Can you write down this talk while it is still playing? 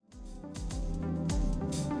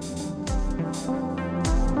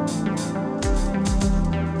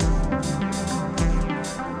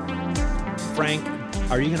Frank,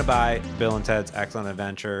 are you going to buy Bill and Ted's Excellent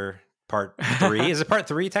Adventure Part 3? Is it Part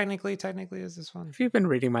 3 technically? Technically, is this one? If you've been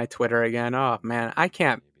reading my Twitter again, oh man, I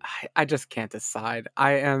just can't decide.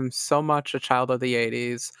 I am so much a child of the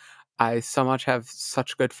 80s. I so much have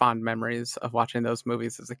such good fond memories of watching those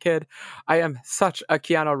movies as a kid. I am such a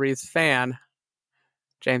Keanu Reeves fan.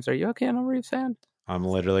 James, are you a Keanu Reeves fan? I'm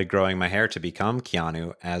literally growing my hair to become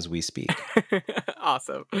Keanu as we speak.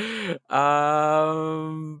 Awesome.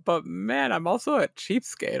 But man, I'm also a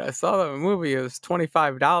cheapskate. I saw the movie, it was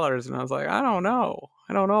 $25, and I was like, I don't know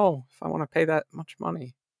if I want to pay that much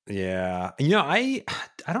money. Yeah. I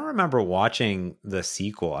don't remember watching the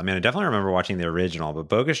sequel. I mean, I definitely remember watching the original, but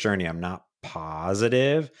Bogus Journey, I'm not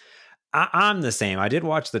positive. I'm the same. I did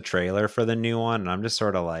watch the trailer for the new one, and I'm just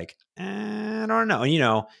sort of like, I don't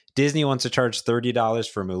know. Disney wants to charge $30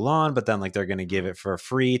 for Mulan, but then like they're going to give it for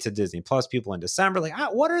free to Disney Plus people in December. Like,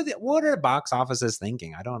 what are box offices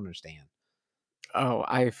thinking? I don't understand. Oh,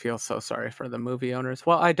 I feel so sorry for the movie owners.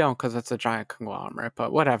 Well, I don't because it's a giant conglomerate,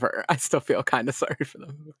 but whatever. I still feel kind of sorry for the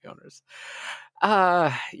movie owners.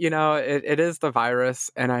 It is the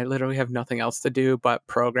virus, and I literally have nothing else to do but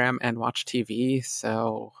program and watch TV.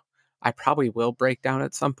 So I probably will break down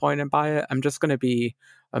at some point and buy it. I'm just going to be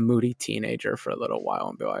a moody teenager for a little while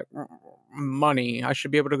and be like, money. I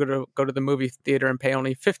should be able to go to the movie theater and pay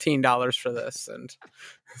only $15 for this and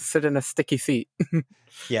sit in a sticky seat.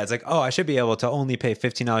 Yeah, it's like, oh, I should be able to only pay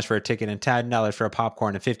 $15 for a ticket and $10 for a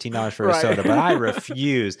popcorn and $15 for a soda, but I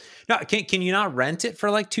refuse. No, can you not rent it for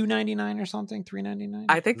like $2.99 or something? $3.99?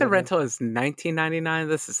 I think the rental is $19.99.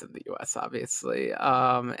 This is in the US, obviously.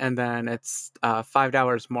 And then it's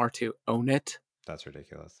 $5 more to own it. That's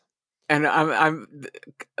ridiculous. And I'm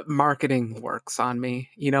marketing works on me.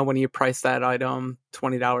 When you price that item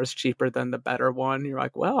 $20 cheaper than the better one, you're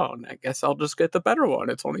like, well, I guess I'll just get the better one.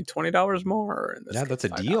 It's only $20 more. Yeah, that's a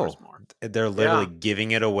deal. More. They're literally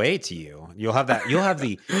giving it away to you. They'll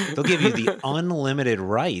give you the unlimited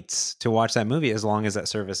rights to watch that movie as long as that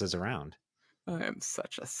service is around. I am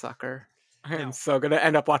such a sucker. I am so going to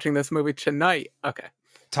end up watching this movie tonight. Okay.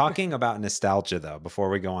 Talking about nostalgia, though, before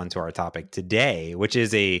we go on to our topic today, which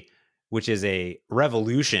is a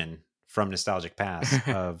revolution from nostalgic past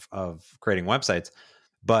of creating websites.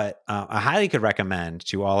 But I highly could recommend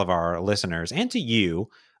to all of our listeners and to you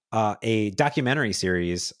a documentary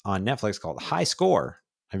series on Netflix called High Score.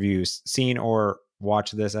 Have you seen or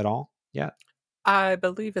watched this at all yet? I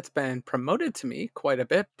believe it's been promoted to me quite a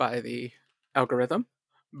bit by the algorithm,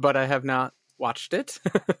 but I have not watched it.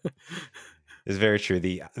 It's very true.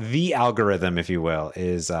 The algorithm, if you will,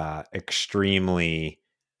 is extremely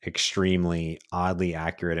oddly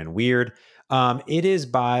accurate and weird. It is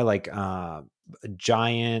by like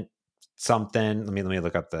Giant something. Let me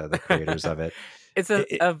look up the creators of it. Is it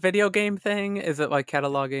a video game thing? Is it like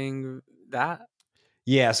cataloging that?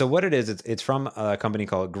 Yeah. So what it is, it's from a company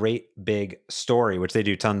called Great Big Story, which they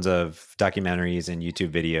do tons of documentaries and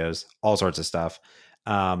YouTube videos, all sorts of stuff.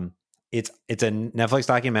 It's a Netflix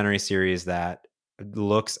documentary series that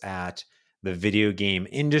looks at the video game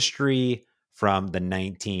industry from the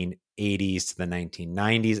 1980s to the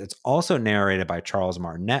 1990s. It's also narrated by Charles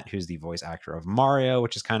Martinet, who's the voice actor of Mario,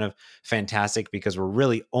 which is kind of fantastic because we're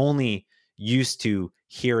really only used to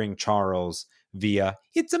hearing Charles via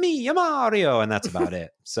 "It's me, Mario," and that's about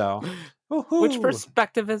it. So, which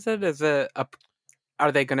perspective is it? Is it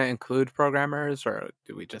are they going to include programmers, or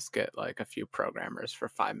do we just get like a few programmers for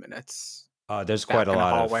 5 minutes? There's quite a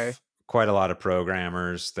lot of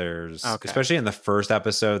programmers. There's especially in the first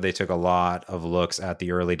episode, they took a lot of looks at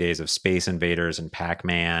the early days of Space Invaders and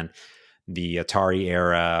Pac-Man, the Atari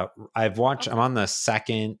era. I'm on the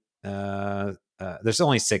second. There's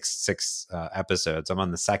only six episodes. I'm on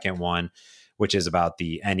the second one, which is about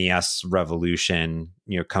the NES revolution.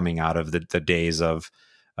 Coming out of the days of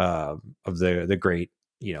the great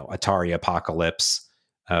Atari apocalypse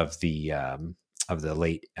of the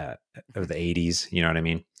late of the 80s. You know what I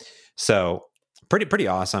mean? So pretty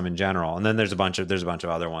awesome in general. And then there's a bunch of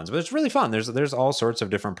other ones, but it's really fun. There's all sorts of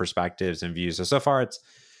different perspectives and views. So far it's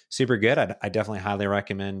super good. I definitely highly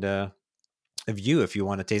recommend a view if you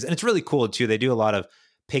want to taste. And it's really cool too. They do a lot of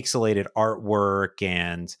pixelated artwork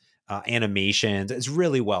and animations. It's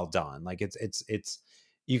really well done. Like it's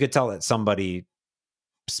you could tell that somebody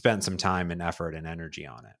spent some time and effort and energy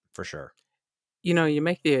on it for sure. You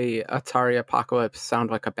make the Atari apocalypse sound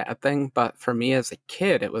like a bad thing, but for me as a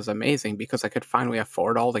kid, it was amazing because I could finally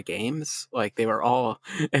afford all the games. Like they were all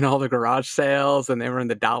in all the garage sales and they were in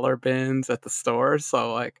the dollar bins at the stores.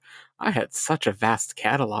 So like I had such a vast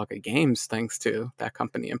catalog of games thanks to that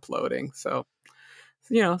company imploding. So,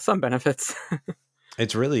 some benefits.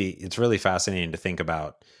 It's really fascinating to think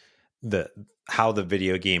about how the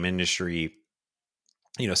video game industry,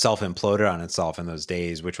 self-imploded on itself in those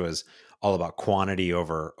days, which was all about quantity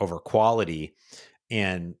over quality.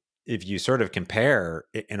 And if you sort of compare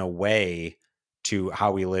it in a way to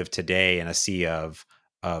how we live today in a sea of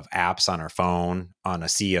apps on our phone, on a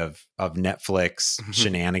sea of Netflix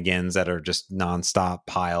shenanigans that are just nonstop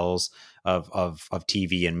piles of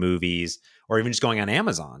TV and movies, or even just going on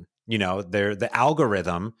Amazon, the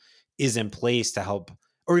algorithm is in place to help,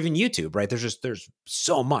 or even YouTube, right? There's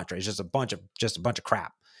so much, right? It's just a bunch of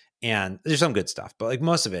crap, and there's some good stuff, but like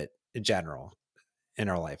most of it in general in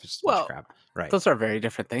our life is just a bunch of crap, right? Those are very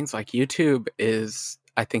different things. Like YouTube is,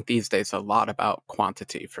 I think these days, a lot about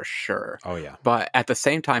quantity for sure. Oh yeah. But at the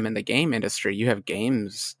same time, in the game industry, you have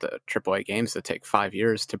games, the AAA games that take 5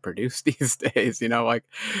 years to produce these days. Like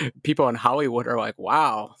people in Hollywood are like,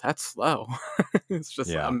 wow, that's slow. It's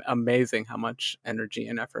just amazing how much energy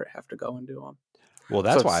and effort have to go into them. Well,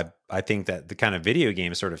 that's why I think that the kind of video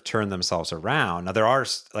games sort of turn themselves around. Now there are,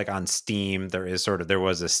 like on Steam, there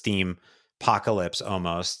was a Steam apocalypse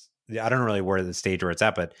almost. I don't know really where the stage where it's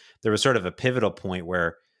at, but there was sort of a pivotal point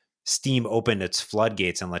where Steam opened its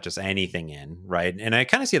floodgates and let just anything in, right? And I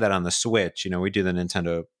kind of see that on the Switch. We do the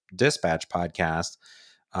Nintendo Dispatch podcast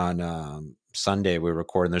on Sunday we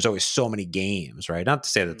record, and there's always so many games, right? Not to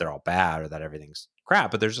say that they're all bad or that everything's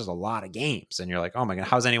crap, but there's just a lot of games, and you're like, oh my god,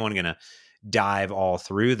 how's anyone gonna dive all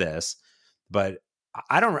through this? But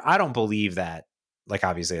I don't believe that, like,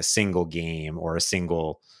 obviously a single game or a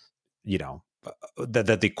single,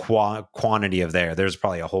 that the quantity of there's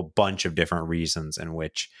probably a whole bunch of different reasons in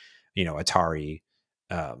which Atari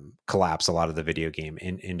collapsed a lot of the video game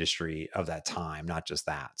industry of that time, not just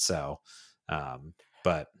that. So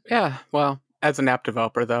but yeah, well, as an app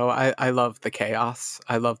developer though, I love the chaos,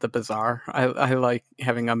 I love the bizarre, I like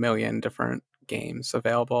having a million different games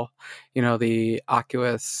available. The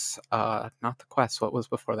Oculus, not the Quest, what was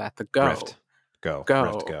before that? The Go. Rift. Go.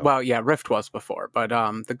 Well, yeah, Rift was before, but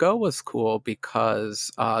the Go was cool because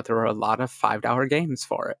there were a lot of $5 games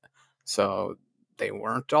for it. So they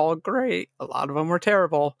weren't all great. A lot of them were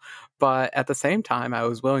terrible, but at the same time, I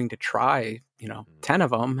was willing to try, 10 of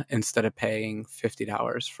them instead of paying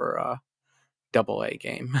 $50 for a AA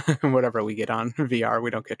game. Whatever we get on VR, we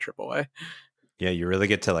don't get AAA. Yeah, you really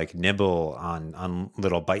get to like nibble on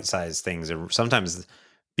little bite-sized things, or sometimes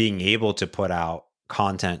being able to put out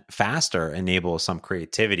content faster enables some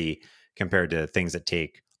creativity compared to things that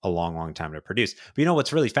take a long time to produce. But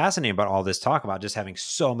what's really fascinating about all this talk about just having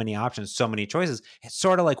so many options, so many choices, it's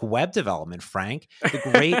sort of like web development, Frank, the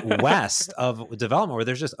great west of development, where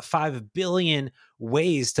there's just 5 billion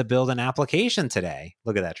ways to build an application today.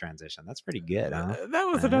 Look at that transition. That's pretty good, huh? That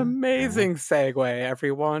was an amazing segue,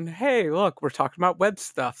 everyone. Hey, look, we're talking about web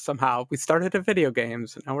stuff somehow. We started at video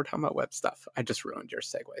games, and now we're talking about web stuff. I just ruined your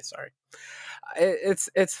segue, sorry.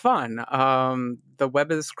 It's fun. The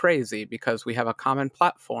web is crazy because we have a common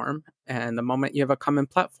platform, and the moment you have a common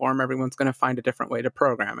platform, everyone's going to find a different way to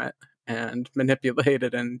program it and manipulate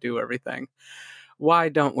it and do everything. Why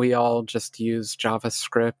don't we all just use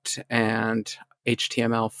JavaScript and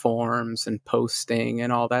HTML forms and posting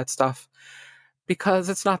and all that stuff? Because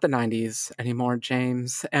it's not the 90s anymore,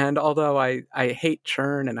 James. And although I hate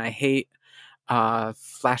churn and I hate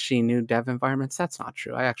flashy new dev environments, that's not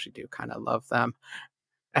true. I actually do kind of love them.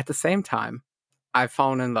 At the same time, I've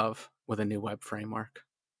fallen in love with a new web framework.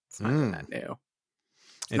 It's not even that new.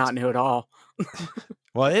 It's not new at all.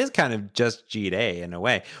 Well, it is kind of just G8 in a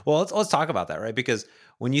way. Well, let's talk about that, right? Because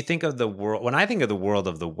when you think of the world, when I think of the world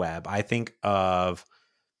of the web, I think of,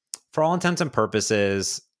 for all intents and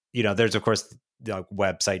purposes, there's of course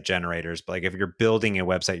website generators, but like if you're building a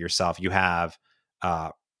website yourself, you have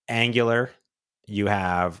Angular, you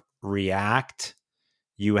have React,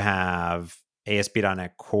 you have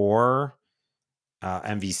ASP.NET Core,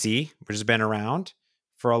 MVC, which has been around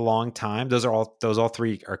for a long time. Those all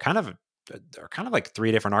three are kind of like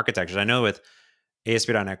three different architectures. I know with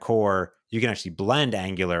ASP.NET Core, you can actually blend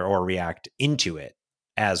Angular or React into it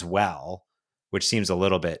as well, which seems a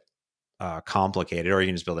little bit complicated. Or you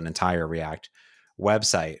can just build an entire React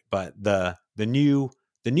website. But the new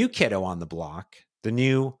kiddo on the block, the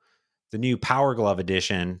new Power Glove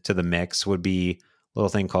addition to the mix would be a little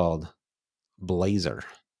thing called Blazor.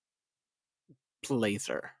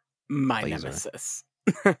 My nemesis.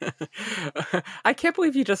 I can't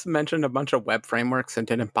believe you just mentioned a bunch of web frameworks and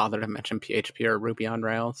didn't bother to mention PHP or Ruby on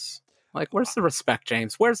Rails. Like, where's the respect,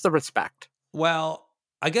 James? Where's the respect? Well,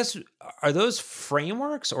 I guess, are those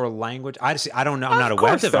frameworks or language? I don't know. I'm not a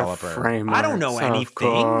web developer. I don't know anything. Of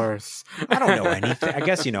course. I don't know anything. I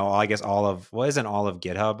guess, isn't all of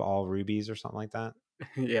GitHub all Rubies or something like that?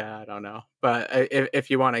 Yeah, I don't know. But if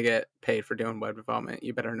you want to get paid for doing web development,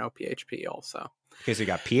 you better know PHP also. Okay, so you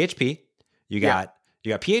got PHP, you Yeah.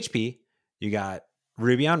 got PHP, you got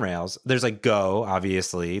Ruby on Rails. There's like Go,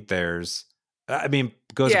 obviously. There's, I mean,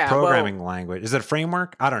 Go's a Yeah, well, programming language. Is it a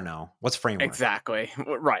framework? I don't know. What's framework? exactly.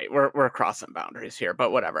 Right. We're crossing boundaries here,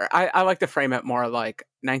 but whatever. I like to frame it more like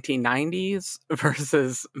 1990s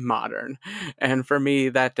versus modern. And for me,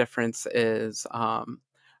 that difference is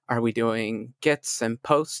are we doing gets and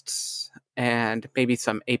posts and maybe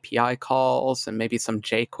some API calls and maybe some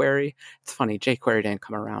jQuery? It's funny, jQuery didn't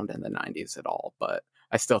come around in the 90s at all, but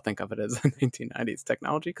I still think of it as a 1990s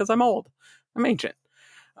technology because I'm old. I'm ancient.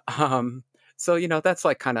 Um, so, that's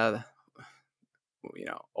like kind of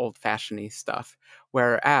old fashioned stuff.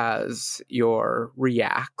 Whereas your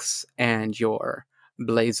Reacts and your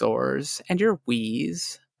Blazors and your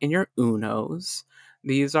Wiis and your Unos,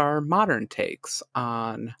 these are modern takes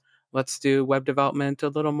on let's do web development a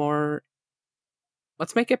little more.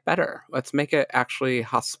 Let's make it better. Let's make it actually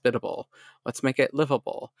hospitable. Let's make it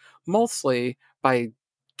livable. Mostly by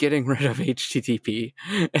getting rid of HTTP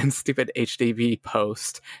and stupid HTTP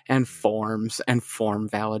post and forms and form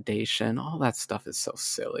validation. All that stuff is so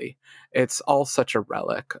silly. It's all such a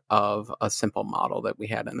relic of a simple model that we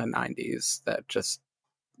had in the 90s that just,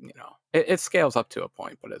 it scales up to a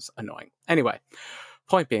point, but it's annoying. Anyway,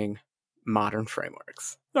 point being, modern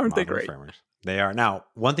frameworks. Aren't they great? Frameworks. They are. Now,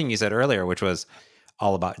 one thing you said earlier, which was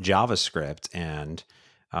all about JavaScript, and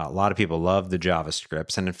a lot of people love the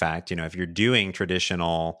JavaScripts. And in fact, if you're doing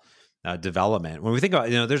traditional development, when we think about,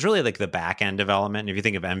 there's really like the back end development. If you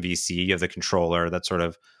think of MVC, you have the controller that's sort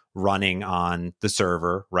of running on the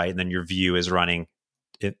server, right? And then your view is running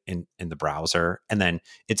in the browser, and then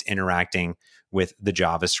it's interacting with the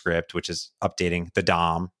JavaScript, which is updating the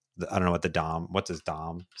DOM. I don't know what does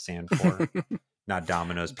DOM stand for? Not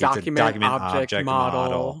Domino's Pizza, document object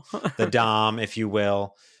model. The DOM, if you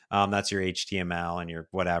will. That's your HTML and your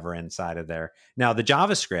whatever inside of there. Now, the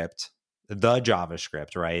JavaScript,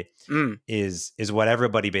 right, is what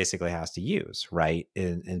everybody basically has to use, right?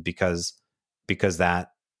 And because that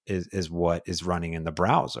is what is running in the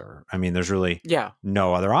browser. I mean, there's really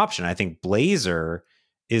no other option. I think Blazor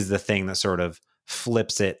is the thing that sort of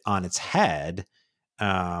flips it on its head,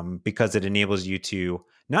 because it enables you to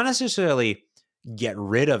not necessarily get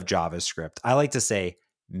rid of JavaScript. I like to say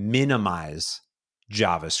minimize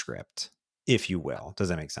JavaScript, if you will. Does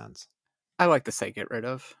that make sense? I like to say get rid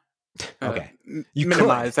of. Okay. You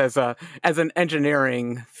minimize could. as an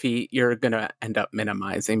engineering feat, you're going to end up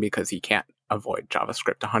minimizing because you can't avoid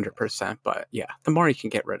JavaScript 100%. But yeah, the more you can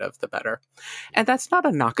get rid of, the better. And that's not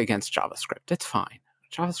a knock against JavaScript. It's fine.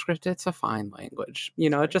 JavaScript, it's a fine language.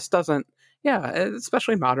 It just doesn't,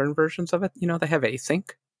 especially modern versions of it, they have async.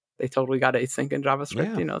 They totally got async in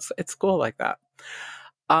JavaScript. Yeah. It's cool like that.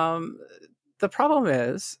 The problem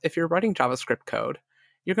is, if you're writing JavaScript code,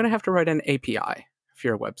 you're going to have to write an API if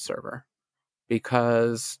you're a web server,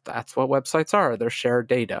 because that's what websites are. They're shared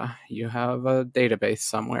data. You have a database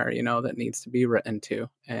somewhere, that needs to be written to,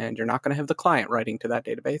 and you're not going to have the client writing to that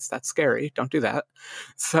database. That's scary. Don't do that.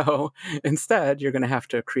 So instead, you're going to have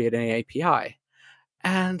to create an API.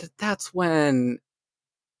 And that's when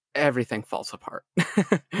everything falls apart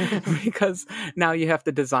because now you have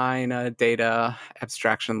to design a data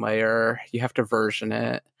abstraction layer. You have to version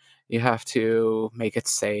it. You have to make it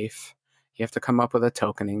safe. You have to come up with a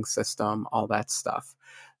tokening system, all that stuff.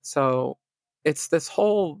 So it's this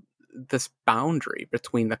boundary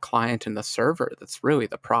between the client and the server that's really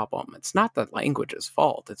the problem. It's not the language's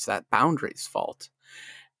fault. It's that boundary's fault.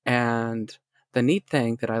 And the neat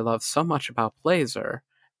thing that I love so much about Blazor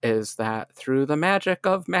is that through the magic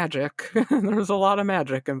of magic, there's a lot of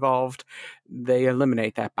magic involved, they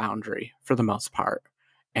eliminate that boundary for the most part.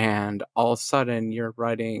 And all of a sudden, you're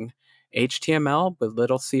writing HTML with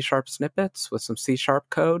little C# snippets with some C#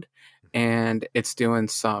 code, and it's doing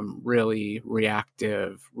some really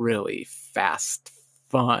reactive, really fast,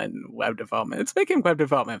 fun web development. It's making web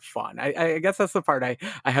development fun. I guess that's the part I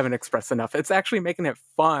haven't expressed enough. It's actually making it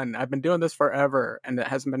fun. I've been doing this forever, and it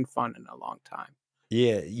hasn't been fun in a long time.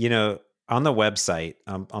 Yeah, on the website,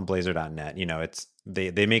 on Blazor.net, it's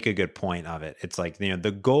they make a good point of it. It's like,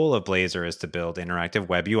 the goal of Blazor is to build interactive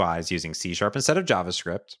web UIs using C# instead of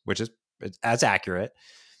JavaScript, which is as accurate.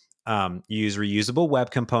 Use reusable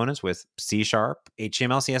web components with C#, HTML,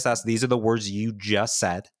 CSS. These are the words you just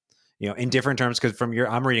said, in different terms, because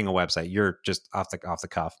I'm reading a website, you're just off the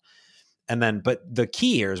cuff. And then, but the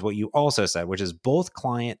key here is what you also said, which is both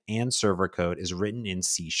client and server code is written in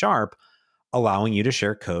C#, allowing you to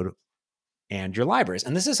share code and your libraries.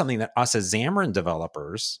 And this is something that us as Xamarin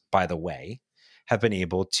developers, by the way, have been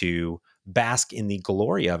able to bask in the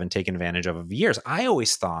glory of and taken advantage of years. I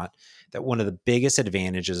always thought that one of the biggest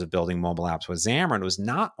advantages of building mobile apps with Xamarin was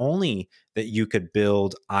not only that you could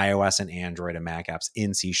build iOS and Android and Mac apps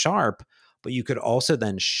in C#, but you could also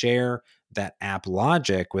then share that app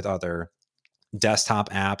logic with other desktop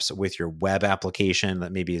apps, with your web application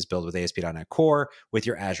that maybe is built with ASP.NET Core, with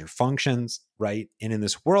your Azure Functions, right? And in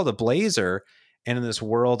this world of Blazor, and in this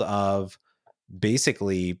world of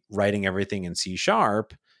basically writing everything in C#,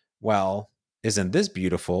 well, isn't this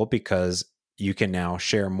beautiful? Because you can now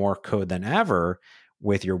share more code than ever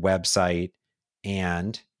with your website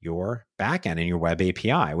and your backend and your web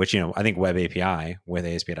API, which, I think web API with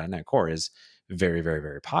ASP.NET Core is very, very,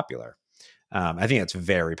 very popular. I think it's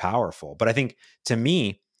very powerful. But I think, to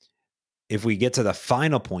me, if we get to the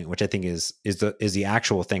final point, which I think is the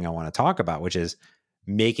actual thing I want to talk about, which is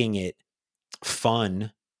making it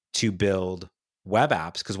fun to build web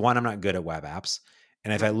apps, because one, I'm not good at web apps.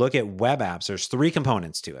 And if I look at web apps, there's 3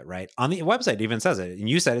 components to it, right? On the website, it even says it, and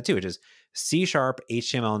you said it too, which is C#,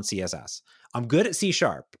 HTML, and CSS. I'm good at C#.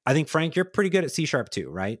 I think, Frank, you're pretty good at C# too,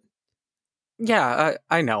 right? Yeah,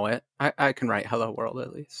 I know it. I can write hello world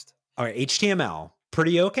at least. All right, HTML,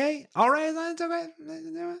 pretty okay. All right, that's okay.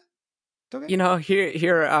 Okay.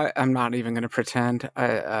 Here I'm not even going to pretend.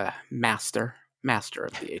 Master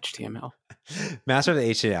of the HTML. Master of the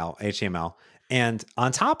HTML. And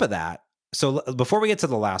on top of that, so before we get to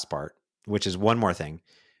the last part, which is one more thing,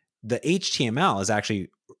 the HTML is actually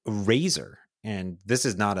Razor. And this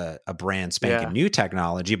is not a brand spanking new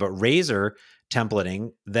technology, but Razor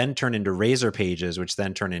templating then turned into Razor pages, which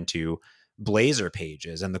then turn into Blazor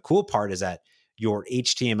pages. And the cool part is that your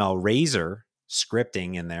HTML Razor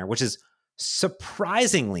scripting in there, which is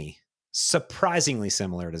surprisingly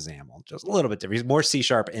similar to XAML, just a little bit different. He's more C#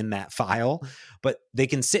 in that file, but they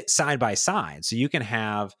can sit side by side. So you can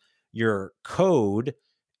have your code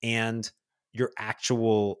and your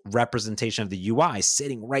actual representation of the UI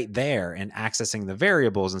sitting right there and accessing the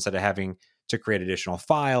variables instead of having to create additional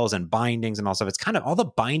files and bindings and all stuff. It's kind of all the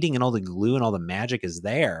binding and all the glue and all the magic is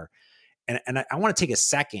there. And I want to take a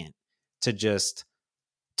second to just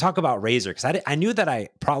talk about Razor, because I knew that I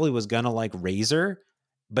probably was going to like Razor,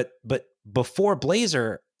 but before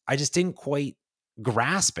Blazor, I just didn't quite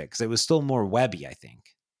grasp it because it was still more webby, I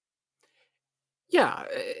think. Yeah,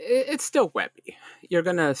 it's still webby. You're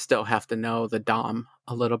going to still have to know the DOM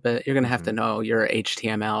a little bit. You're going to have to know your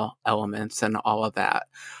HTML elements and all of that.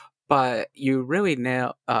 But you really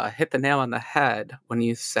hit the nail on the head when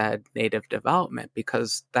you said native development,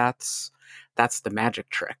 because that's the magic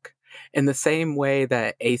trick. In the same way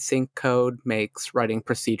that async code makes writing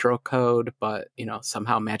procedural code, but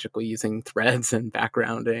somehow magically using threads and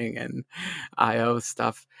backgrounding and IO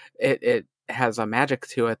stuff, it has a magic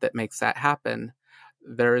to it that makes that happen.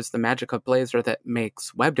 There is the magic of Blazor that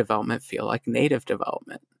makes web development feel like native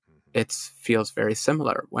development. It feels very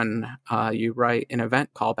similar when you write an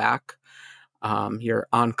event callback, your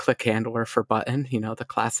on-click handler for button, the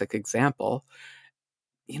classic example.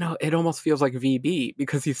 It almost feels like VB,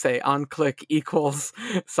 because you say on-click equals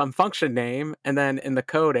some function name, and then in the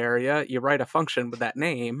code area, you write a function with that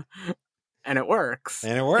name, and it works.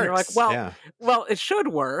 And you're like, well, it should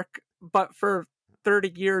work, but for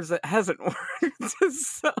 30 years it hasn't worked.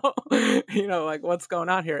 So, like, what's going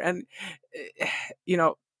on here? And,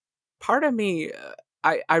 part of me,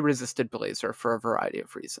 I resisted Blazor for a variety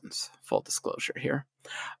of reasons, full disclosure here.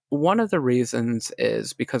 One of the reasons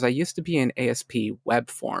is because I used to be an ASP web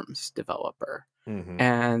forms developer,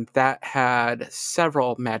 and that had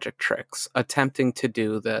several magic tricks attempting to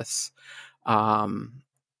do this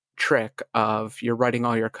trick of you're writing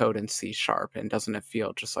all your code in C#, and doesn't it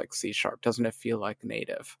feel just like C#? Doesn't it feel like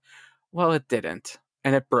native? Well, it didn't.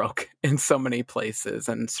 And it broke in so many places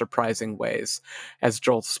and surprising ways. As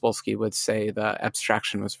Joel Spolsky would say, the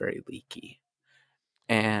abstraction was very leaky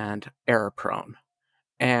and error prone.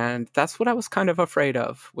 And that's what I was kind of afraid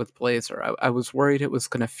of with Blazor. I was worried it was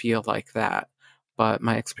going to feel like that. But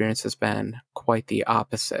my experience has been quite the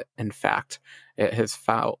opposite. In fact, it has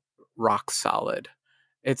felt rock solid.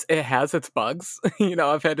 It has its bugs.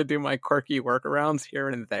 I've had to do my quirky workarounds here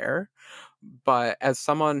and there. But as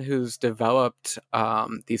someone who's developed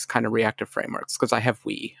these kind of reactive frameworks, because I have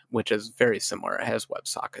Wii, which is very similar. It has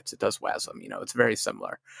WebSockets. It does WASM. It's very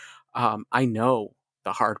similar. I know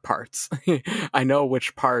the hard parts. I know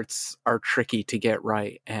which parts are tricky to get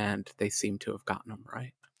right, and they seem to have gotten them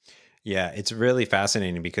right. Yeah, it's really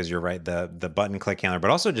fascinating because you're right. The button click handler,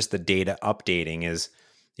 but also just the data updating is,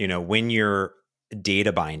 when you're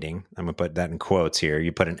data binding, I'm going to put that in quotes here,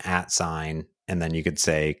 you put an @ sign, and then you could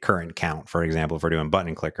say current count, for example, if we're doing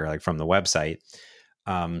button clicker, like from the website.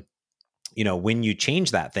 When you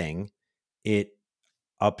change that thing, it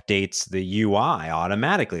updates the UI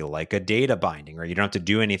automatically, like a data binding, or you don't have to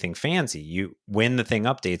do anything fancy. When the thing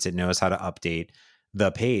updates, it knows how to update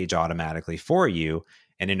the page automatically for you,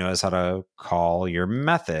 and it knows how to call your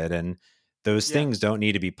method. And those things don't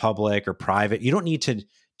need to be public or private. You don't need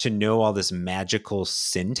to know all this magical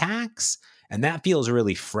syntax. And that feels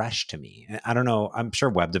really fresh to me. I don't know. I'm sure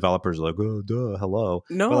web developers are like, oh, duh, hello.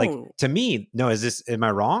 No. But like, to me, no, am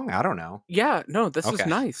I wrong? I don't know. Yeah, no, this is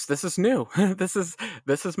nice. This is new. this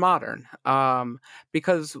is modern.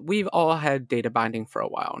 Because we've all had data binding for a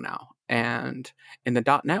while now. And in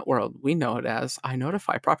the .NET world, we know it as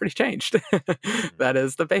iNotify property changed. That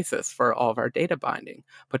is the basis for all of our data binding.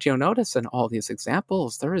 But you'll notice in all these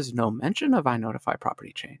examples, there is no mention of iNotify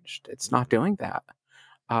property changed. It's not doing that.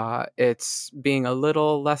 It's being a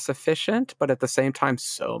little less efficient, but at the same time,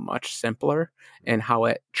 so much simpler in how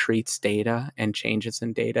it treats data and changes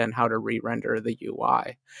in data and how to re-render the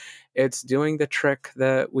UI. It's doing the trick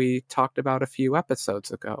that we talked about a few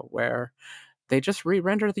episodes ago, where they just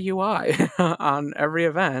re-render the UI on every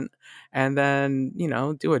event and then,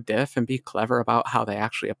 do a diff and be clever about how they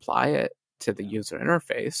actually apply it to the user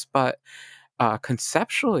interface. But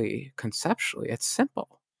conceptually, it's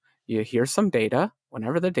simple. You hear some data.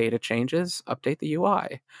 Whenever the data changes, update the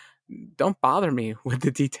UI. Don't bother me with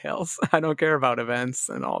the details. I don't care about events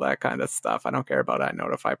and all that kind of stuff. I don't care about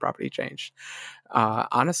iNotify property change.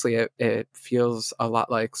 Honestly, it feels a lot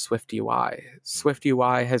like Swift UI. Swift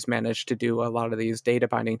UI has managed to do a lot of these data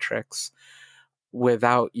binding tricks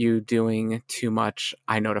without you doing too much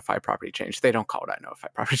iNotify property change. They don't call it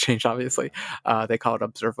iNotify property change, obviously. They call it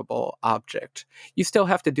observable object. You still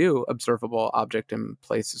have to do observable object in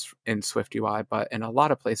places in Swift UI, but in a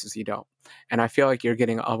lot of places you don't. And I feel like you're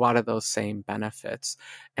getting a lot of those same benefits.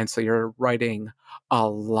 And so you're writing a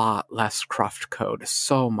lot less cruft code,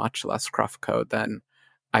 so much less cruft code than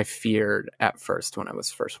I feared at first when I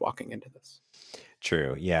was first walking into this.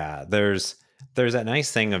 True. Yeah. There's that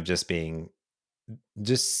nice thing of just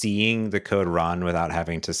seeing the code run without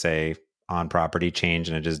having to say on property change,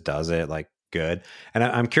 and it just does it like good. And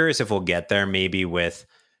I'm curious if we'll get there maybe with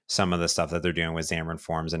some of the stuff that they're doing with Xamarin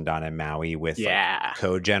Forms and .NET MAUI with like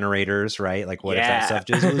code generators, right? Like what if that stuff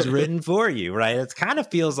just was written for you, right? It kind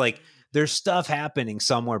of feels like there's stuff happening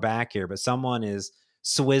somewhere back here, but someone is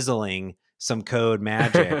swizzling some code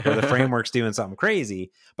magic or the framework's doing something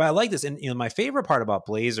crazy. But I like this. And my favorite part about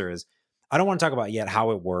Blazor is I don't want to talk about yet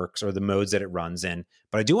how it works or the modes that it runs in,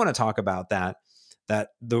 but I do want to talk about that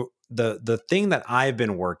the thing that I've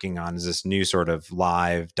been working on is this new sort of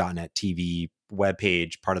live .NET TV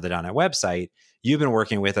webpage, part of the .NET website. You've been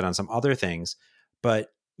working with it on some other things, but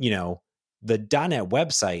the .NET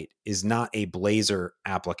website is not a Blazor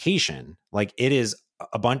application. Like it is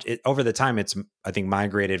a bunch over the time. It's, I think,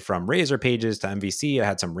 migrated from Razor pages to MVC. I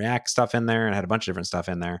had some React stuff in there and I had a bunch of different stuff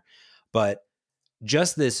in there, but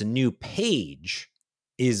just this new page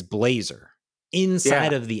is Blazor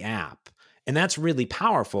inside of the app. And that's really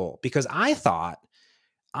powerful because I thought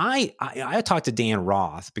I talked to Dan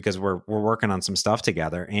Roth because we're working on some stuff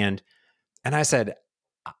together. And I said,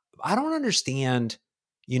 I don't understand,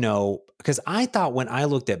 because I thought when I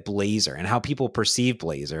looked at Blazor and how people perceive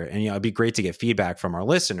Blazor, and, it'd be great to get feedback from our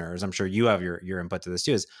listeners. I'm sure you have your input to this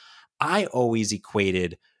too, is I always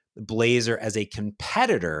equated Blazor as a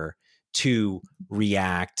competitor to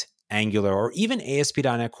React, Angular, or even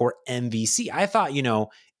ASP.NET Core MVC. I thought,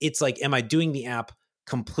 it's like, am I doing the app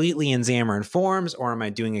completely in Xamarin Forms or am I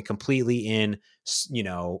doing it completely in,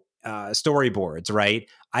 storyboards, right?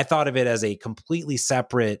 I thought of it as a completely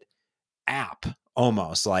separate app,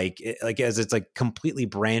 almost like as it's like completely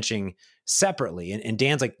branching separately. And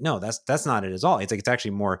Dan's like, no, that's not it at all. It's like, it's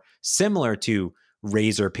actually more similar to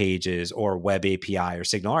Razor Pages or Web API or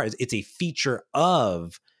SignalR. It's a feature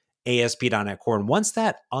of ASP.NET Core. And once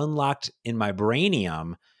that unlocked in my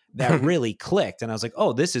brainium, that really clicked. And I was like,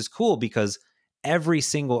 oh, this is cool because every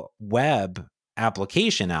single web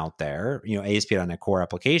application out there, ASP.NET Core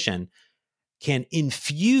application can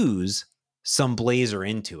infuse some Blazor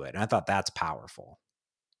into it. And I thought that's powerful.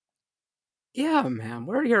 Yeah, man.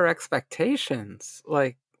 What are your expectations?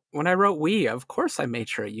 Like, when I wrote we, of course I made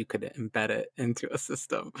sure you could embed it into a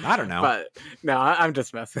system. I don't know. But no, I'm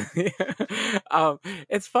just messing.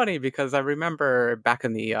 It's funny because I remember back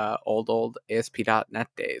in the old ASP.NET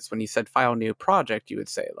days, when you said file new project, you would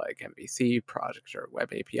say like MVC project or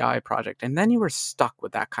Web API project. And then you were stuck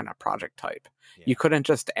with that kind of project type. Yeah. You couldn't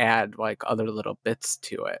just add like other little bits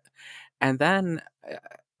to it. And then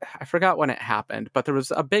I forgot when it happened, but there was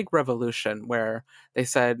a big revolution where they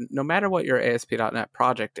said, no matter what your ASP.NET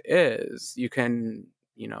project is, you can,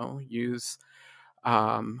 use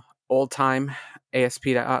old time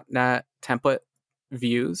ASP.NET template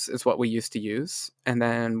views is what we used to use. And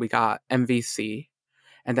then we got MVC.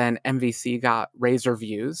 And then MVC got Razor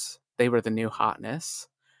views. They were the new hotness.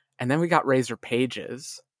 And then we got Razor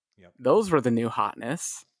pages. Yep. Those were the new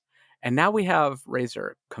hotness. And now we have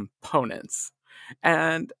Razor components.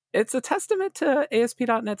 And it's a testament to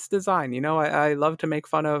ASP.NET's design. You know, I love to make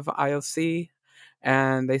fun of IOC,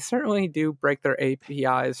 and they certainly do break their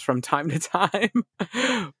APIs from time to time.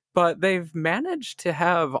 But they've managed to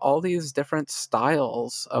have all these different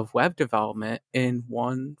styles of web development in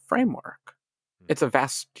one framework. It's a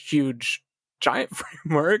vast, huge, giant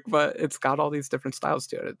framework, but it's got all these different styles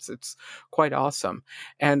to it. It's quite awesome.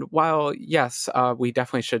 And while, yes, we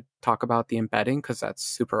definitely should talk about the embedding because that's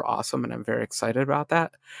super awesome, and I'm very excited about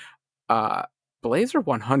that. Blazor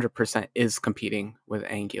 100% is competing with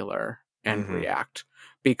Angular and React,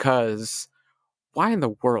 because why in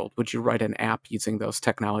the world would you write an app using those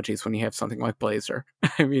technologies when you have something like Blazor?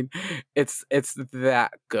 I mean, it's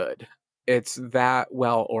that good. It's that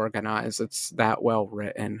well organized. It's that well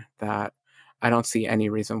written that I don't see any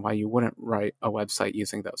reason why you wouldn't write a website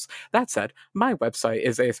using those. That said, my website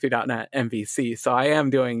is ASP.NET MVC, so I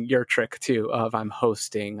am doing your trick too of I'm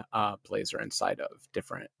hosting Blazor inside of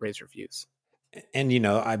different Razor views. And, you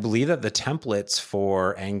know, I believe that the templates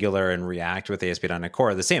for Angular and React with ASP.NET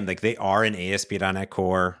Core are the same. Like, they are an ASP.NET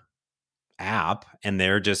Core app, and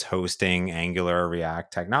they're just hosting Angular or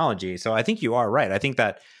React technology. So I think you are right. I think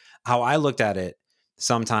that how I looked at it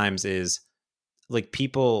sometimes is, like,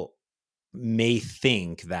 people may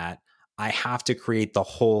think that I have to create the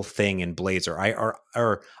whole thing in Blazor.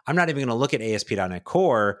 Or I'm not even going to look at ASP.NET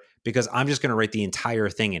Core because I'm just going to write the entire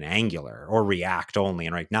thing in Angular or React only,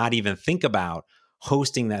 and not even think about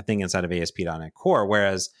hosting that thing inside of ASP.NET Core.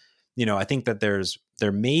 Whereas, you know, I think that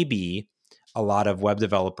there may be a lot of web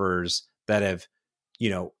developers that have,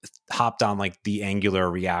 you know, hopped on like the Angular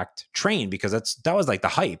React train because that was like the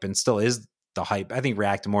hype, and still is the hype. I think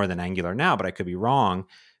React more than Angular now, but I could be wrong.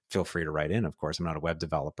 Feel free to write in. Of course, I'm not a web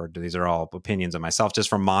developer. These are all opinions of myself, just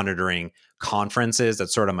from monitoring conferences.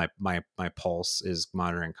 That's sort of my pulse, is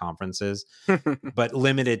monitoring conferences, but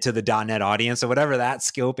limited to the .NET audience. So whatever that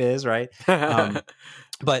scope is, right?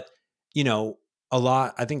 But, you know,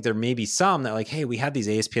 I think there may be some that like, hey, we had these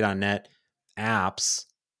ASP.NET apps,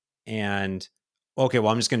 and okay,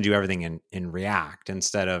 well, I'm just going to do everything in React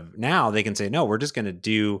instead of, now they can say, no, we're just going to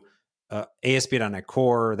do ASP.NET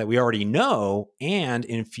Core that we already know and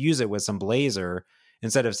infuse it with some Blazor,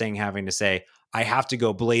 instead of having to say, I have to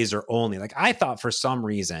go Blazor only. Like, I thought for some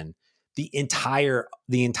reason the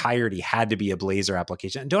entirety had to be a Blazor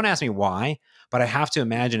application. And don't ask me why, but I have to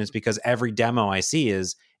imagine it's because every demo I see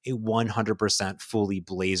is a 100% fully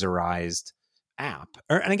Blazorized app.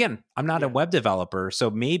 And again, I'm not a web developer, so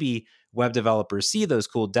maybe web developers see those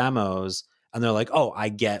cool demos and they're like, oh, I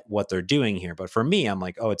get what they're doing here. But for me, I'm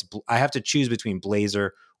like, oh, I have to choose between Blazor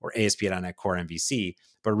or ASP.NET Core MVC.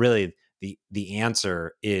 But really, the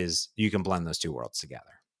answer is you can blend those two worlds together.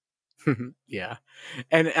 Yeah.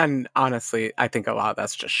 And honestly, I think a lot of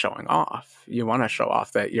that's just showing off. You want to show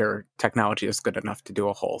off that your technology is good enough to do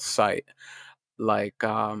a whole site. Like,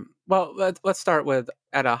 well, let's start with,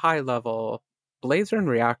 at a high level, Blazor and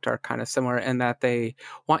React are kind of similar in that they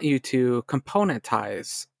want you to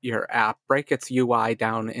componentize your app, break its UI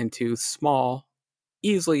down into small,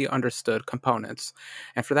 easily understood components.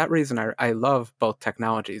 And for that reason, I love both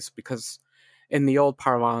technologies, because in the old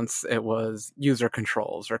parlance, it was user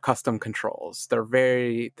controls or custom controls.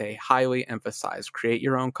 They highly emphasize create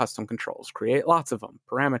your own custom controls, create lots of them,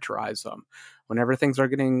 parameterize them. Whenever things are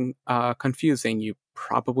getting confusing, you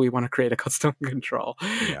probably want to create a custom control.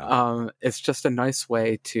 Yeah. It's just a nice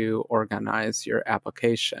way to organize your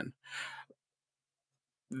application.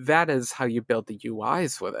 That is how you build the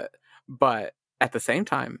UIs with it. But at the same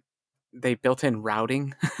time, they built in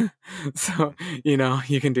routing. So, you know,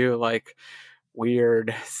 you can do like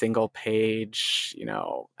weird single page, you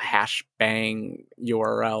know, hash bang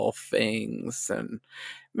URL things, and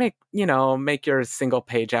make your single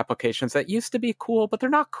page applications that used to be cool, but they're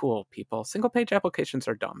not cool, people. Single page applications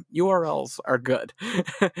are dumb. URLs are good.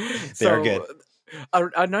 They are good.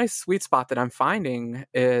 A nice sweet spot that I'm finding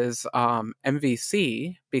is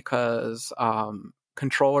MVC, because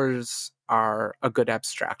controllers are a good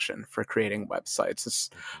abstraction for creating websites. It's,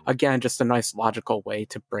 again, just a nice logical way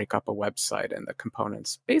to break up a website and the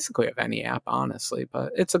components, basically, of any app, honestly.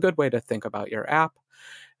 But it's a good way to think about your app.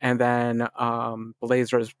 And then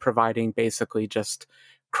Blazor is providing basically just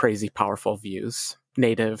crazy powerful views,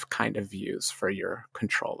 native kind of views for your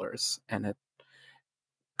controllers. And it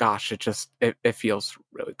gosh, it feels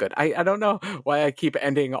really good. I don't know why I keep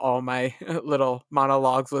ending all my little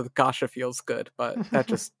monologues with "gosh, it feels good," but that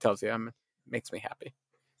just tells you makes me happy.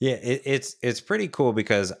 Yeah, it's pretty cool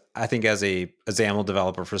because I think as a XAML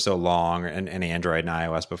developer for so long, and Android and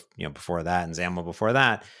iOS, before that, and XAML before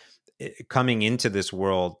that, coming into this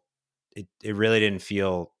world, it really didn't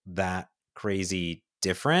feel that crazy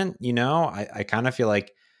different. I kind of feel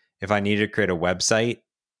like if I needed to create a website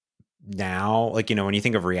now, like, when you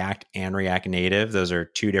think of React and React Native, those are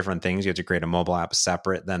two different things. You have to create a mobile app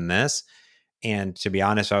separate than this. And to be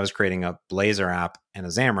honest, if I was creating a Blazor app and a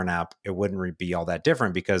Xamarin app, it wouldn't be all that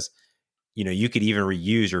different because, you could even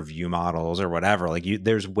reuse your view models or whatever. Like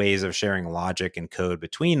there's ways of sharing logic and code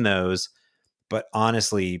between those. But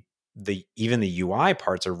honestly, even the UI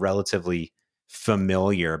parts are relatively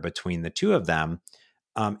familiar between the two of them.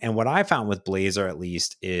 And what I found with Blazor, at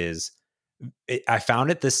least, is I found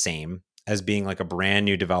it the same as being like a brand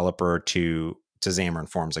new developer to Xamarin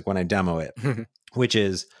Forms, like when I demo it, which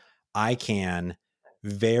is I can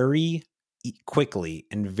very quickly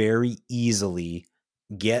and very easily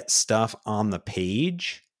get stuff on the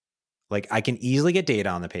page. Like I can easily get data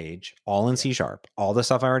on the page, all in C#, all the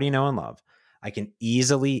stuff I already know and love. I can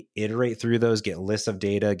easily iterate through those, get lists of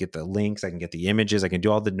data, get the links, I can get the images, I can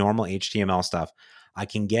do all the normal HTML stuff. I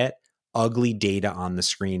can get ugly data on the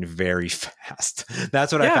screen very fast.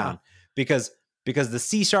 That's what I found. Because the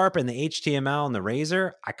C# and the HTML and the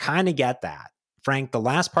Razor, I kind of get that. Frank, the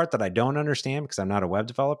last part that I don't understand because I'm not a web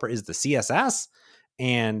developer is the CSS.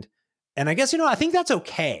 And I guess, I think that's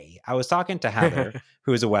okay. I was talking to Heather,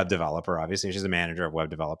 who is a web developer. Obviously, she's a manager of web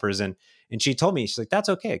developers. And she told me, she's like, that's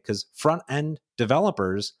okay. Because front end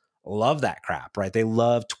developers love that crap, right? They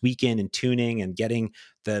love tweaking and tuning and getting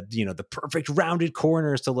the perfect rounded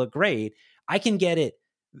corners to look great. I can get it.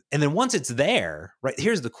 And then once it's there, right?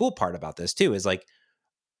 Here's the cool part about this too, is like,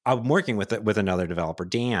 I'm working with another developer,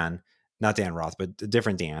 Dan, not Dan Roth, but a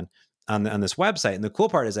different Dan on this website. And the cool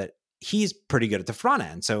part is that he's pretty good at the front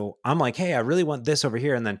end. So I'm like, hey, I really want this over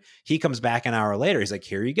here. And then he comes back an hour later. He's like,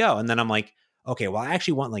 here you go. And then I'm like, okay, well, I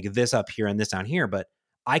actually want like this up here and this down here, but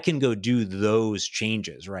I can go do those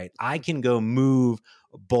changes, right? I can go move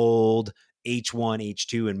bold H1,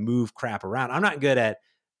 H2 and move crap around. I'm not good at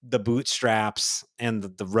the bootstraps and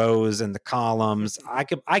the rows and the columns. I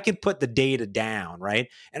could put the data down, right?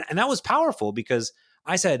 And that was powerful because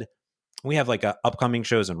I said, we have like upcoming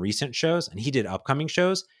shows and recent shows, and he did upcoming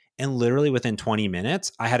shows. And literally within 20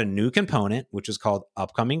 minutes, I had a new component, which was called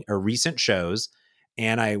upcoming or recent shows.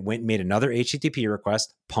 And I went and made another HTTP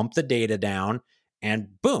request, pumped the data down,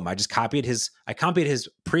 and boom, I copied his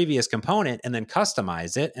previous component and then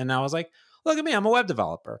customized it. And I was like, look at me, I'm a web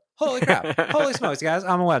developer. Holy crap. Holy smokes, guys,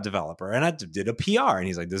 I'm a web developer. And I did a PR. And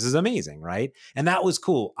he's like, this is amazing, right? And that was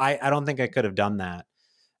cool. I don't think I could have done that.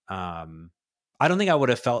 I don't think I would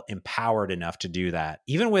have felt empowered enough to do that.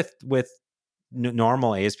 Even with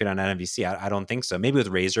normal ASP.NET MVC, I don't think so. Maybe with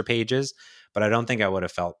Razor pages, but I don't think I would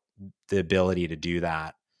have felt the ability to do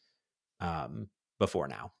that before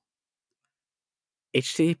now.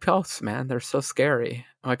 HTTP posts, man, they're so scary.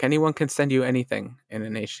 Like anyone can send you anything in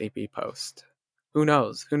an HTTP post. Who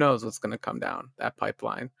knows? Who knows what's going to come down that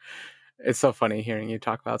pipeline? It's so funny hearing you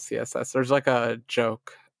talk about CSS. There's like a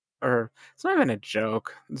joke, or it's not even a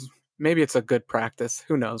joke. Maybe it's a good practice.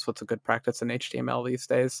 Who knows what's a good practice in HTML these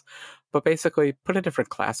days? But basically, put a different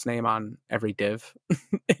class name on every div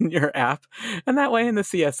in your app. And that way in the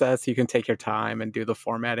CSS, you can take your time and do the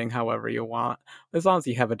formatting however you want. As long as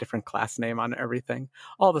you have a different class name on everything.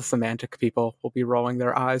 All the semantic people will be rolling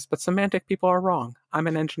their eyes, but semantic people are wrong. I'm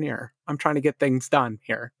an engineer. I'm trying to get things done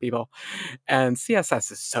here, people. And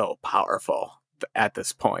CSS is so powerful at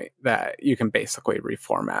this point that you can basically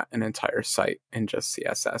reformat an entire site in just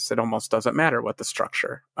CSS. It almost doesn't matter what the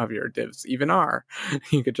structure of your divs even are.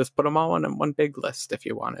 You could just put them all in one big list if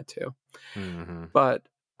you wanted to. Mm-hmm. But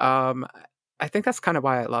I think that's kind of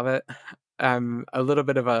why I love it. I'm a little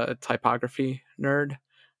bit of a typography nerd.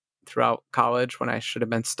 Throughout college, when I should have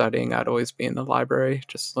been studying, I'd always be in the library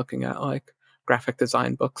just looking at like graphic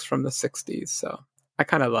design books from the 60s. So I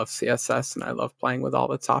kind of love CSS and I love playing with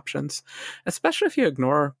all its options, especially if you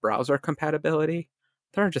ignore browser compatibility.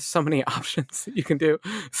 There are just so many options you can do,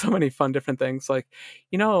 so many fun different things. Like,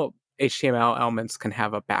 HTML elements can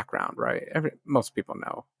have a background, right? Most people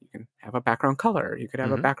know you can have a background color. You could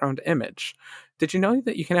have a background image. Did you know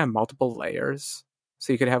that you can have multiple layers?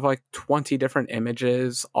 So you could have like 20 different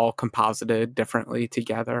images all composited differently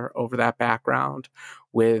together over that background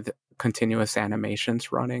with continuous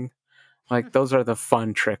animations running. Like those are the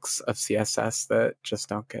fun tricks of CSS that just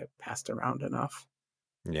don't get passed around enough.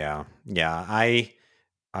 Yeah. I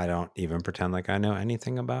I don't even pretend like I know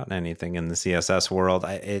anything about anything in the CSS world.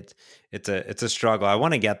 It's a struggle. I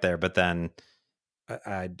want to get there, but then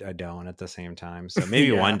I don't at the same time. So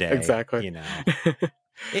maybe Yeah, one day, exactly.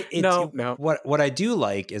 No. What I do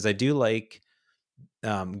like is I do like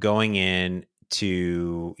going in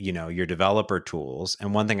to, your developer tools.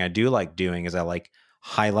 And one thing I do like doing is I like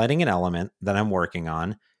highlighting an element that I'm working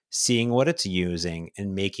on, seeing what it's using,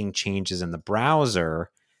 and making changes in the browser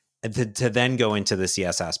to then go into the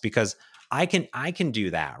CSS, because I can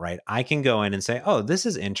do that, right? I can go in and say, oh, this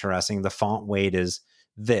is interesting. The font weight is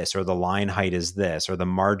this, or the line height is this, or the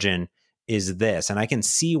margin is this. And I can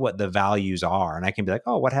see what the values are. And I can be like,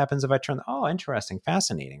 oh, what happens if I turn, oh, interesting,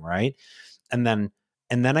 fascinating, right? And then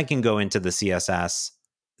I can go into the CSS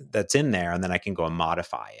that's in there, and then I can go and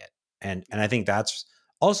modify it. And I think that's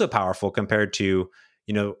also powerful compared to,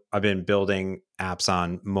 I've been building apps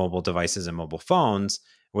on mobile devices and mobile phones.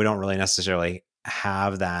 We don't really necessarily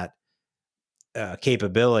have that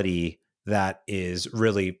capability that is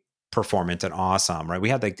really performant and awesome, right? We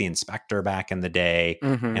had like the inspector back in the day,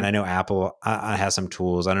 and I know Apple has some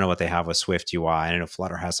tools. I don't know what they have with Swift UI. I know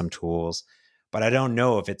Flutter has some tools, but I don't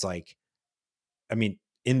know if it's like, I mean,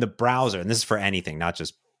 in the browser, and this is for anything, not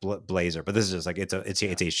just Blazor, but this is just like, it's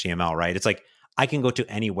HTML, right? It's like I can go to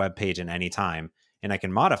any web page at any time and I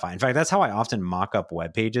can modify. In fact, that's how I often mock up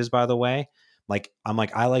web pages, by the way. Like, I'm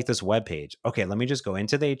like, I like this web page. Okay, let me just go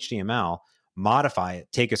into the HTML, modify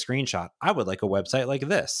it, take a screenshot. I would like a website like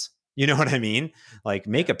this. You know what I mean? Like,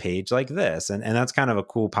 make a page like this. And that's kind of a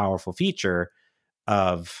cool, powerful feature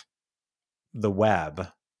of the web,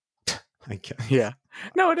 I guess. Yeah.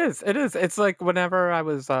 No, it is. It is. It's like whenever I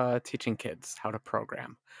was teaching kids how to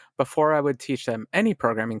program, before I would teach them any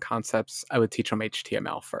programming concepts, I would teach them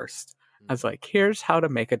HTML first. I was like, here's how to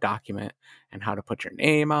make a document and how to put your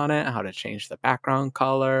name on it, how to change the background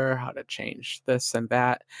color, how to change this and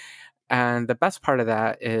that. And the best part of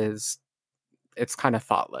that is it's kind of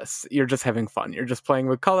thoughtless. You're just having fun. You're just playing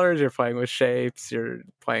with colors, you're playing with shapes, you're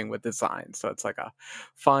playing with design. So it's like a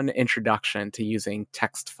fun introduction to using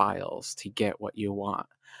text files to get what you want.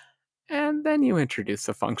 And then you introduce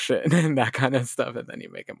a function and that kind of stuff, and then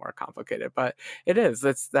you make it more complicated. But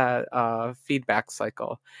it's that feedback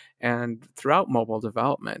cycle. And throughout mobile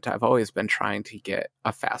development, I've always been trying to get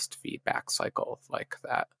a fast feedback cycle like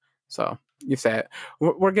that. So you say it.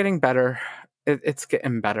 We're getting better. It's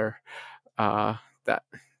getting better, that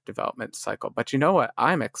development cycle. But you know what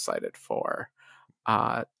I'm excited for?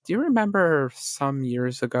 Do you remember some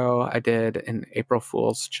years ago I did an April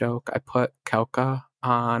Fool's joke? I put Calca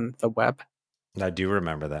on the web. I do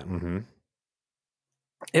remember that.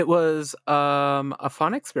 It was a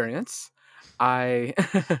fun experience. I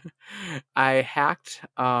I hacked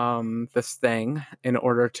this thing in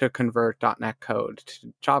order to convert .NET code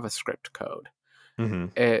to JavaScript code.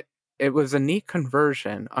 It was a neat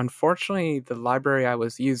conversion. Unfortunately, the library I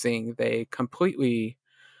was using, they completely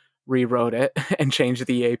rewrote it and changed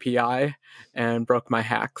the API and broke my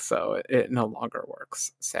hack, so it no longer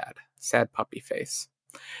works. Sad puppy face.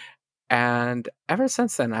 And ever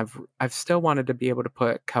since then, I've still wanted to be able to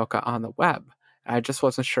put Calca on the web. I just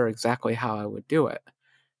wasn't sure exactly how I would do it.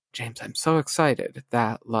 James, I'm so excited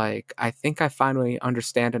that I think I finally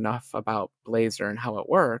understand enough about Blazor and how it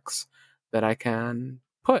works that I can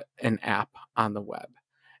put an app on the web.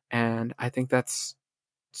 And I think that's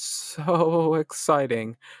so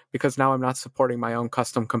exciting because now I'm not supporting my own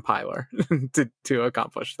custom compiler to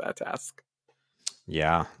accomplish that task.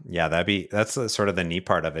 Yeah. That's sort of the neat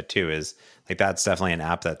part of it too, is like, that's definitely an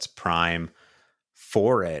app that's prime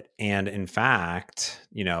for it. And in fact,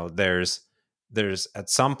 there's at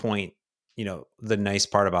some point, the nice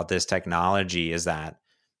part about this technology is that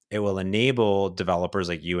it will enable developers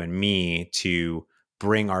like you and me to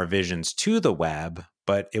bring our visions to the web,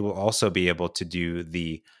 but it will also be able to do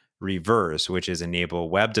the reverse, which is enable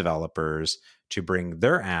web developers to bring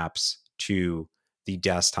their apps to the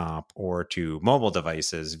desktop or to mobile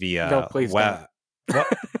devices via no, please web. Well,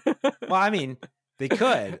 I mean, they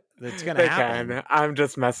could. It's going to happen. Can. I'm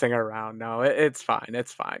just messing around. No, it's fine.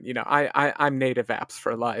 It's fine. I'm native apps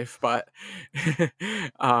for life. But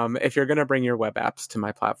if you're going to bring your web apps to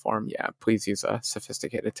my platform, yeah, please use a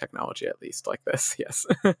sophisticated technology at least like this. Yes.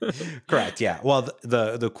 Correct. Yeah. Well,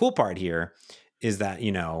 the cool part here is that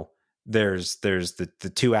there's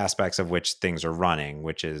the two aspects of which things are running,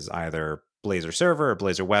 which is either Blazor Server or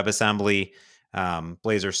Blazor WebAssembly.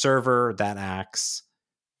 Blazor Server, that acts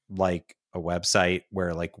like a website where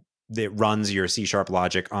it runs your C#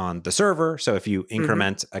 logic on the server. So if you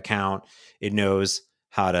increment account, it knows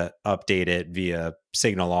how to update it via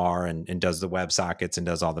SignalR and does the WebSockets and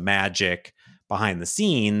does all the magic behind the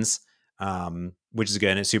scenes. which is good.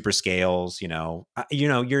 And it super scales. You're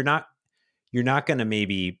not going to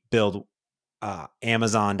maybe build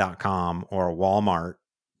Amazon.com or Walmart,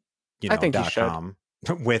 I think you should. .com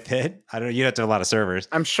with it. I don't know. You'd have to have a lot of servers.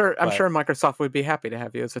 I'm sure Microsoft would be happy to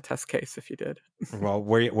have you as a test case if you did. Well,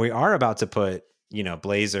 we are about to put,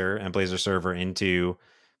 Blazor and Blazor Server into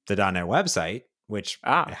the .NET website, which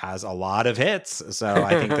has a lot of hits. So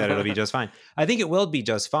I think that it'll be just fine. I think it will be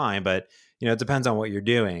just fine, but it depends on what you're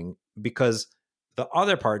doing, because the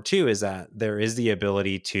other part too is that there is the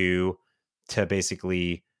ability to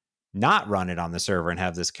basically not run it on the server and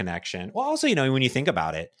have this connection. Well, also, when you think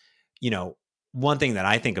about it, one thing that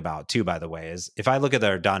I think about too, by the way, is if I look at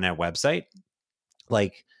their .NET website,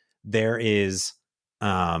 like there is,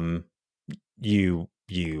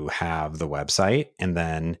 you have the website, and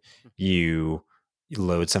then you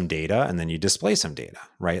load some data, and then you display some data,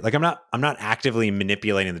 right? Like I'm not actively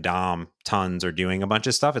manipulating the DOM tons or doing a bunch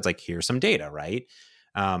of stuff. It's like, here's some data, right?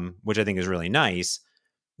 Which I think is really nice.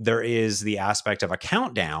 There is the aspect of a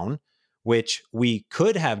countdown, which we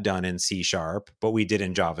could have done in C#, but we did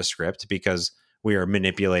in JavaScript because we are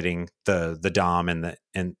manipulating the DOM and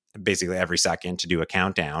basically every second to do a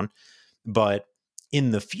countdown. But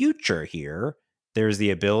in the future here, there's the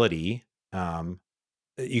ability,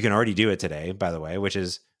 you can already do it today, by the way, which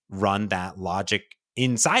is run that logic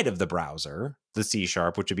inside of the browser, the C#,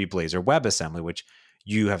 which would be Blazor WebAssembly, which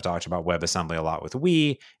you have talked about WebAssembly a lot with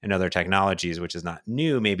Wii and other technologies, which is not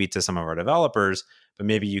new maybe to some of our developers, but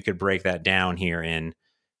maybe you could break that down here in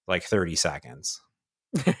like 30 seconds.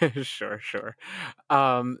 Sure.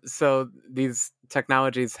 So these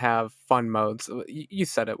technologies have fun modes. You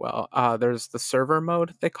said it well. There's the server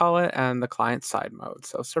mode, they call it, and the client side mode.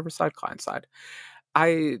 So server side, client side.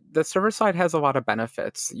 The server side has a lot of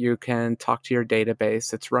benefits. You can talk to your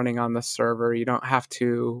database. It's running on the server. You don't have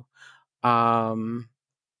to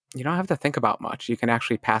think about much. You can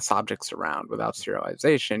actually pass objects around without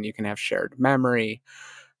serialization. You can have shared memory.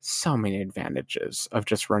 So many advantages of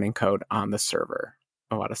just running code on the server.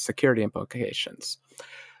 A lot of security implications.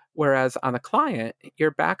 Whereas on the client,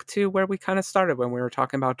 you're back to where we kind of started when we were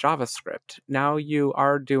talking about JavaScript. Now you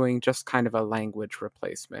are doing just kind of a language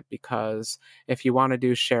replacement, because if you want to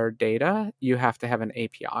do shared data, you have to have an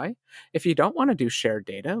API. If you don't want to do shared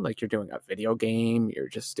data, like you're doing a video game, you're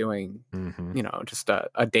just doing, just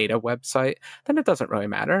a data website, then it doesn't really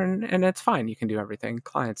matter. And it's fine. You can do everything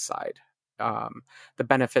client side. The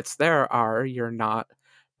benefits there are you're not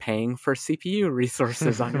paying for CPU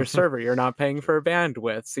resources on your server. You're not paying for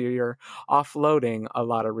bandwidth. So you're offloading a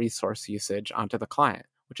lot of resource usage onto the client,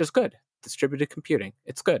 which is good. Distributed computing,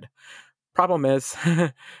 it's good. Problem is, no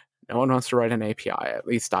one wants to write an API. At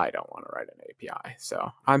least I don't want to write an API. So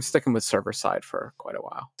I'm sticking with server side for quite a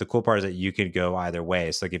while. The cool part is that you could go either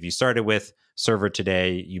way. So like if you started with server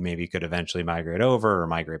today, you maybe could eventually migrate over or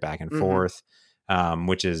migrate back and forth,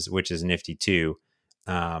 which is nifty too.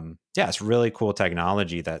 It's really cool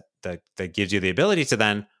technology that gives you the ability to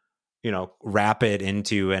then, wrap it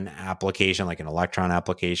into an application like an Electron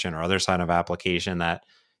application or other side of application that,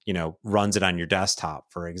 runs it on your desktop,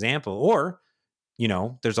 for example. Or,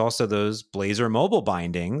 there's also those Blazor mobile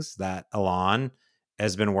bindings that Alon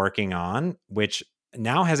has been working on, which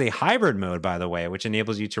now has a hybrid mode, by the way, which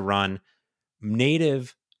enables you to run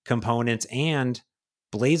native components and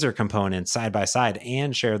Blazor components side by side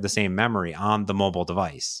and share the same memory on the mobile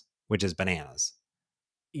device, which is bananas.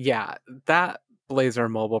 Yeah, that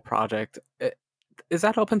Blazor mobile project, is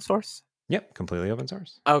that open source? Yep, completely open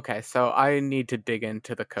source. Okay, so I need to dig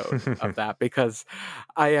into the code of that because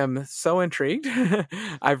I am so intrigued.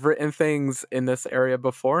 I've written things in this area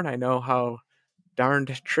before, and I know how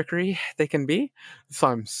darned trickery they can be. So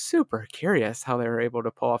I'm super curious how they were able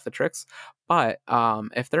to pull off the tricks. But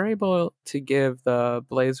if they're able to give the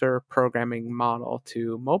Blazor programming model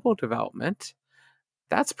to mobile development,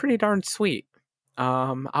 that's pretty darn sweet.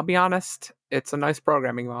 I'll be honest, it's a nice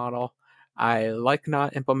programming model. I like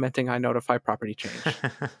not implementing iNotify property change.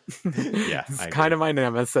 Yeah, it's kind of my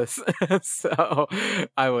nemesis. So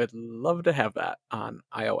I would love to have that on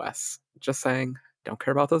iOS. Just saying, don't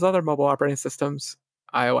care about those other mobile operating systems.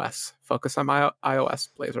 iOS. Focus on my iOS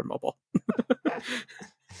Blazor mobile.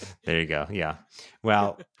 There you go. Yeah.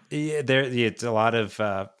 Well, it's a lot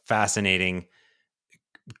of fascinating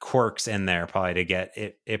quirks in there probably to get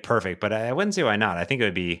it perfect, but I wouldn't say why not. I think it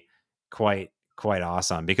would be quite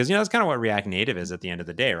awesome because that's kind of what React Native is at the end of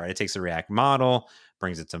the day, right? It takes the React model,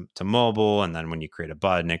 brings it to mobile, and then when you create a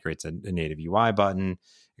button, it creates a native UI button,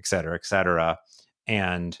 et cetera,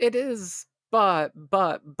 and it is. But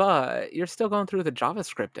you're still going through the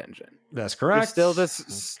JavaScript engine. That's correct. You're still this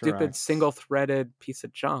stupid single-threaded piece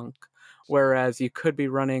of junk Whereas you could be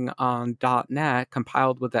running on .NET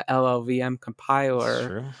compiled with the LLVM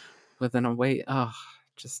compiler within a way.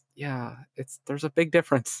 There's a big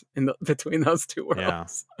difference between those two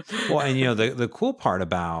worlds. Yeah. Well, and the cool part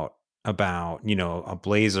about a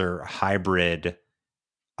Blazor hybrid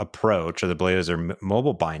approach or the Blazor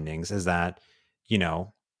mobile bindings is that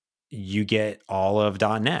you get all of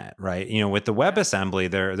 .NET, right? With the WebAssembly,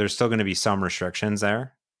 there's still going to be some restrictions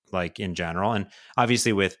there, like in general, and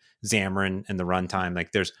obviously with Xamarin and the runtime,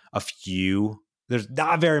 like there's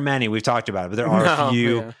not very many we've talked about it, but there are a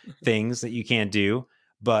few things that you can't do.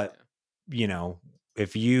 But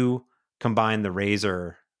if you combine the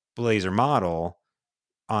Blazor model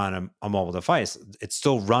on a mobile device, it's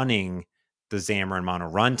still running the Xamarin Mono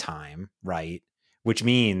runtime, right? Which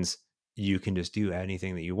means you can just do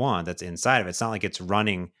anything that you want that's inside of it. It's not like it's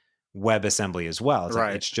running WebAssembly as well. It's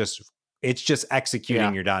like it's just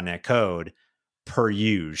executing your .NET code per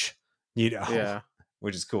use,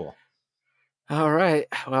 which is cool. All right.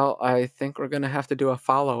 Well, I think we're going to have to do a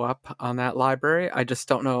follow-up on that library. I just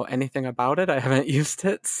don't know anything about it. I haven't used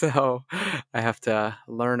it, so I have to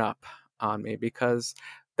learn up on me, because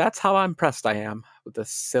that's how impressed I am with this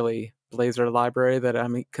silly Blazor library that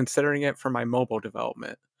I'm considering it for my mobile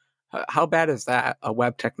development. How bad is that? A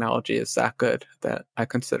web technology is that good that I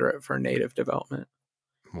consider it for native development?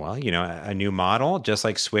 Well, a new model, just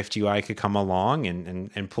like Swift UI, could come along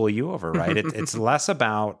and pull you over, right? It's less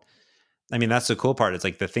about, that's the cool part. It's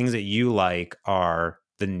like the things that you like are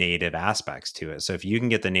the native aspects to it. So if you can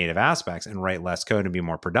get the native aspects and write less code and be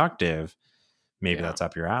more productive, maybe that's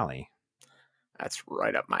up your alley. That's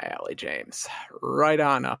right up my alley, James. Right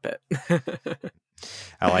on up it.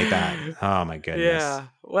 I like that. Oh my goodness. Yeah.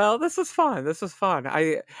 Well, this is fun.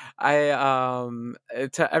 I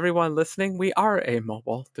to everyone listening, we are a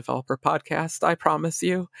mobile developer podcast. I promise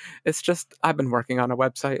you. It's just I've been working on a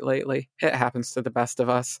website lately. It happens to the best of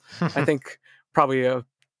us. I think probably a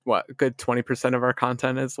good 20% of our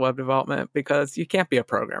content is web development, because you can't be a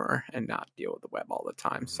programmer and not deal with the web all the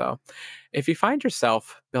time. So if you find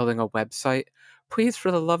yourself building a website, please,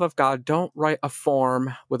 for the love of God, don't write a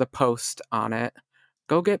form with a post on it.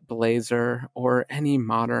 Go get Blazor or any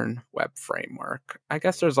modern web framework. I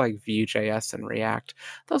guess there's like Vue.js and React.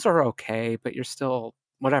 Those are okay, but you're still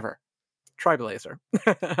whatever. Try Blazor.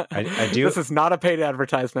 I do. This is not a paid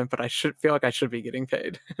advertisement, but I should feel like I should be getting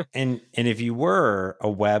paid. And if you were a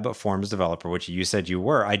web forms developer, which you said you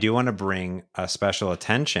were, I do want to bring a special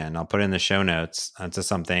attention. I'll put in the show notes to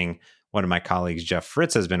something one of my colleagues, Jeff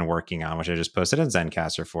Fritz, has been working on, which I just posted in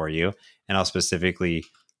Zencastr for you. And I'll specifically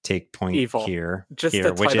take point evil. Here. Just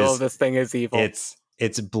here, the title of this thing is evil. It's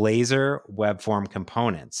Blazor web form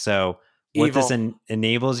components. So what this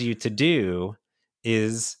enables you to do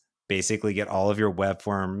is basically get all of your web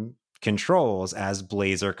form controls as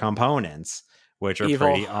Blazor components, which are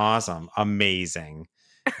pretty awesome. Amazing.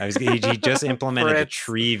 He just implemented a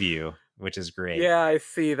tree view, which is great. Yeah, I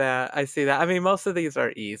see that. Most of these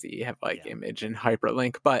are easy. You have image and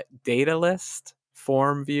hyperlink, but data list,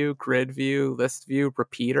 form view, grid view, list view,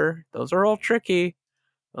 repeater, those are all tricky.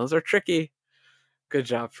 Good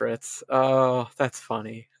job, Fritz. Oh, that's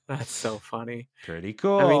funny. That's so funny. Pretty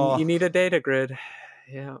cool. You need a data grid.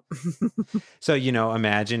 Yeah. So,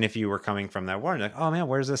 imagine if you were coming from that world, like, oh man,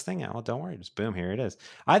 where's this thing at? Well, don't worry, just boom, here it is.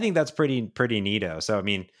 I think that's pretty neato. So,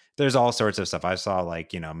 there's all sorts of stuff. I saw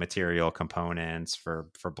material components for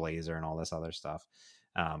Blazor and all this other stuff.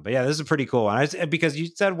 But yeah, this is pretty cool. And because you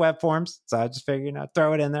said web forms, so I just figured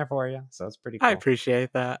throw it in there for you. So it's pretty cool. I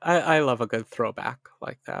appreciate that. I love a good throwback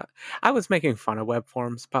like that. I was making fun of web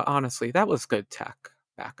forms, but honestly, that was good tech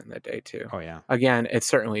back in the day too. Oh yeah. Again, it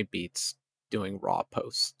certainly beats doing raw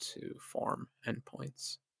posts to form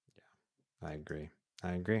endpoints. Yeah, I agree.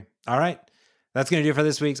 All right. That's going to do it for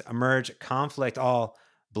this week's Emerge Conflict, all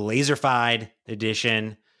Blazorfied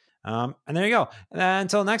edition. And there you go.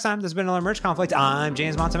 Until next time, this has been another Emerge Conflict. I'm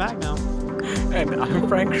James Montemagno. And I'm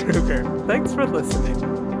Frank Krueger. Thanks for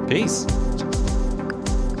listening. Peace.